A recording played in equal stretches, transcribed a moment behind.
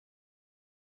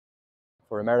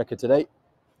for America today.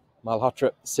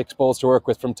 Malhotra, 6 balls to work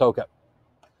with from Toka.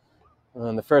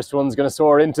 And the first one's going to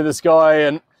soar into the sky,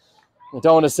 and I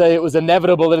don't want to say it was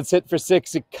inevitable that it's hit for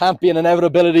 6. It can't be an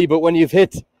inevitability, but when you've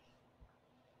hit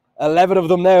 11 of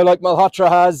them now, like Malhotra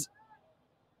has,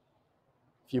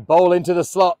 if you bowl into the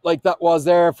slot like that was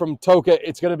there from Toka,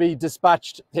 it's going to be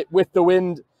dispatched, hit with the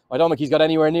wind. I don't think he's got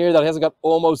anywhere near that. He hasn't got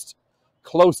almost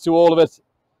close to all of it,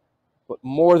 but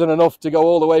more than enough to go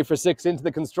all the way for 6 into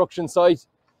the construction site.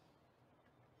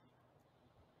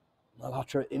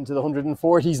 Malhotra into the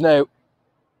 140s now.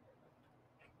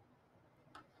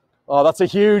 Oh, that's a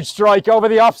huge strike over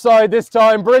the offside this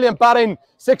time. Brilliant batting.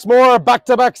 6 more,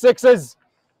 back-to-back 6s.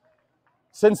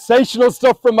 Sensational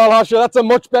stuff from Malhotra. That's a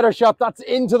much better shot. That's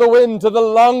into the wind to the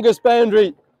longest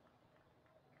boundary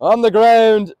on the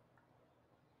ground.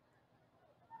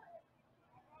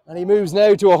 And he moves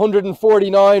now to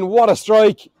 149. What a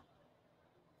strike.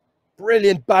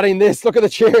 Brilliant batting this. Look at the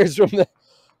cheers from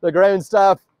the ground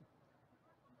staff.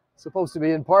 Supposed to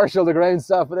be impartial, the ground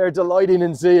staff, but they're delighting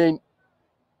in seeing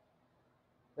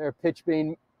their pitch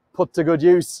being put to good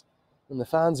use. And the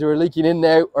fans who are leaking in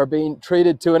now are being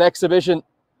treated to an exhibition.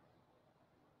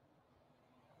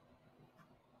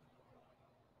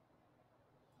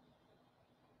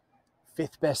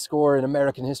 Fifth best score in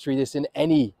American history, this in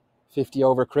any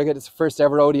 50-over cricket. It's the first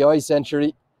ever ODI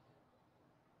century.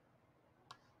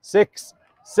 6,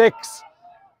 6,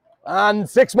 and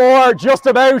 6 more, just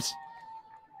about.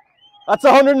 That's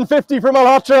 150 for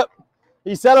Malhotra.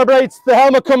 He celebrates. The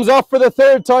helmet comes off for the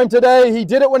 3rd time today. He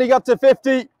did it when he got to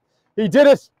 50. He did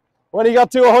it when he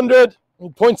got to 100. He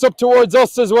points up towards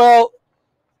us as well.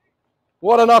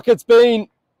 What a knock it's been.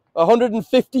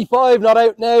 155 not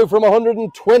out now from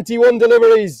 121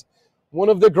 deliveries. One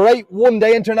of the great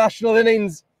one-day international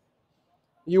innings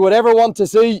you would ever want to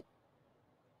see.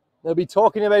 They'll be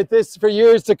talking about this for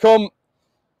years to come.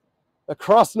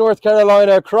 Across North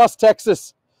Carolina, across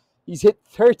Texas. He's hit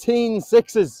 13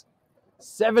 sixes.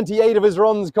 78 of his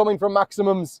runs coming from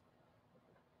maximums.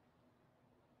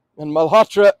 And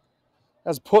Malhotra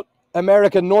has put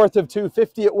America north of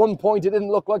 250 at one point. It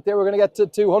didn't look like they were going to get to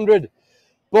 200.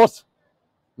 But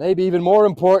maybe even more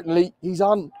importantly, he's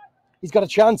got a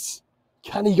chance.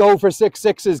 Can he go for 6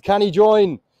 sixes? Can he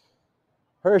join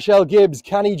Herschelle Gibbs?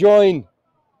 Can he join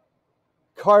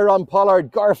Kyron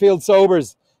Pollard, Garfield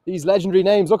Sobers? These legendary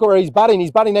names. Look at where he's batting.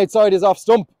 He's batting outside his off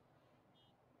stump.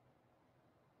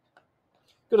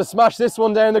 Going to smash this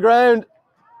one down the ground.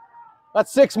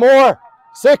 That's 6 more.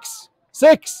 6,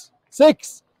 6,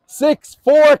 6, 6.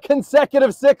 4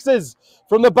 consecutive 6s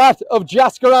from the bat of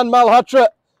Jaskaran Malhotra.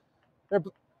 They're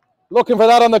looking for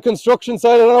that on the construction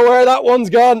site. I don't know where that one's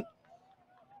gone.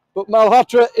 But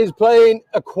Malhotra is playing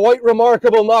a quite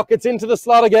remarkable knock. It's into the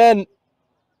slot again.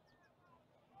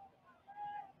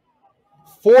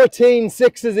 14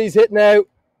 6s he's hit now.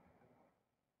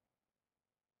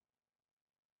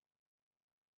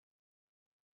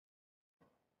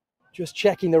 Just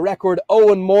checking the record.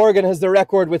 Owen Morgan has the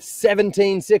record with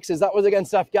 17 6s. That was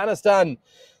against Afghanistan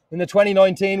in the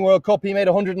 2019 World Cup. He made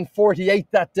 148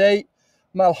 that day.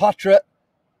 Malhotra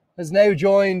has now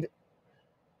joined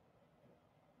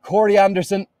Corey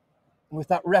Anderson with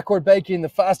that record breaking, the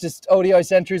fastest ODI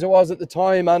centuries it was at the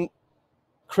time. And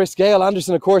Chris Gale.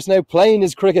 Anderson, of course, now playing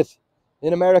his cricket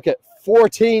in America.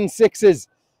 14 6s.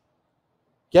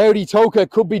 Gowdy Toka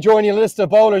could be joining a list of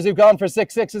bowlers who've gone for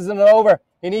 6 6s and an over.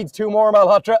 He needs 2 more,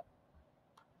 Malhotra.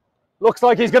 Looks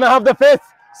like he's going to have the 5th.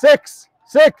 6,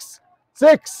 6,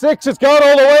 6, 6. It's gone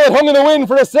all the way. It hung in the wind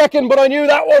for a second, but I knew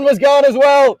that one was gone as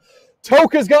well.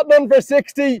 Toka's got none for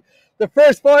 60. The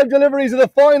first 5 deliveries of the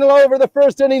final over the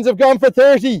first innings have gone for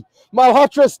 30.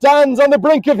 Malhotra stands on the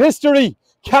brink of history.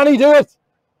 Can he do it?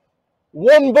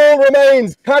 1 ball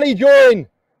remains. Can he join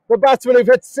the batsmen who've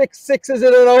hit 6 6s in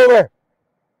an over?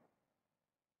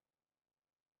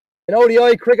 In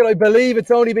ODI cricket, I believe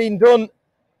it's only been done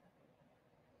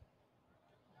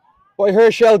by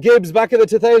Herschelle Gibbs back at the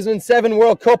 2007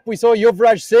 World Cup. We saw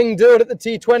Yuvraj Singh do it at the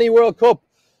T20 World Cup.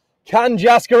 Can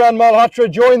Jaskaran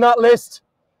Malhotra join that list?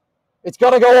 It's got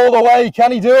to go all the way.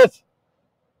 Can he do it?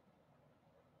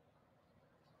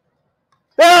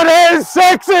 There it is!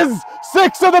 6s!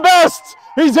 6 of the best!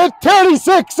 He's hit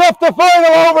 36 off the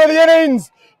final over of the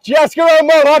innings. Jaskaran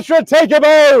Malhotra, take a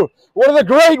bow. One of the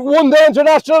great one-day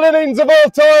international innings of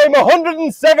all time.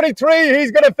 173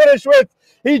 he's going to finish with.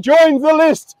 He joins the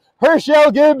list.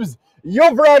 Herschelle Gibbs,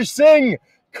 Yuvraj Singh,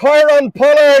 Kyron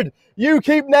Pollard. You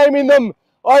keep naming them.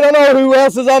 I don't know who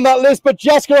else is on that list, but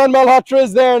Jaskaran Malhotra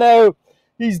is there now.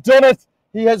 He's done it.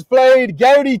 He has played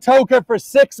Gowdy Toka for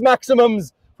 6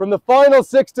 maximums from the final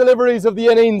 6 deliveries of the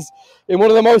innings in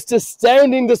one of the most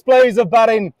astounding displays of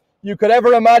batting you could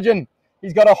ever imagine.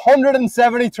 He's got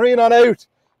 173 not out.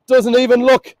 Doesn't even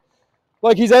look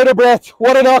like he's out of breath.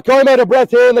 What a knock. I'm out of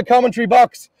breath here in the commentary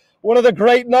box. One of the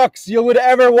great knocks you would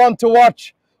ever want to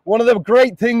watch. One of the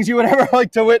great things you would ever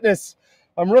like to witness.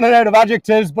 I'm running out of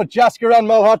adjectives, but Jaskaran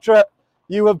Malhotra,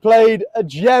 you have played a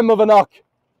gem of a knock.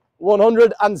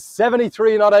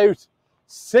 173 not out.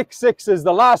 6 sixes,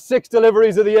 the last 6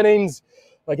 deliveries of the innings.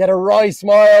 I get a wry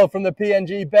smile from the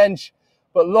PNG bench,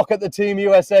 but look at the Team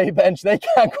USA bench. They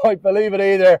can't quite believe it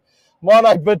either.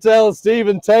 Monak Patel,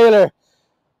 Stephen Taylor.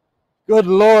 Good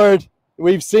Lord,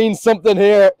 we've seen something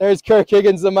here. There's Kirk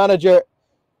Higgins, the manager.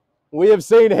 We have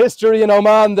seen history in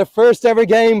Oman, the first ever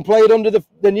game played under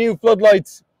the new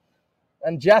floodlights.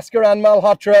 And Jaskaran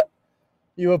Malhotra,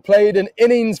 you have played an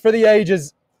innings for the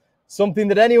ages. Something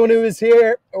that anyone who is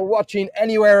here or watching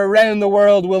anywhere around the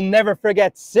world will never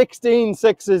forget. 16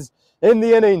 sixes in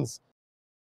the innings.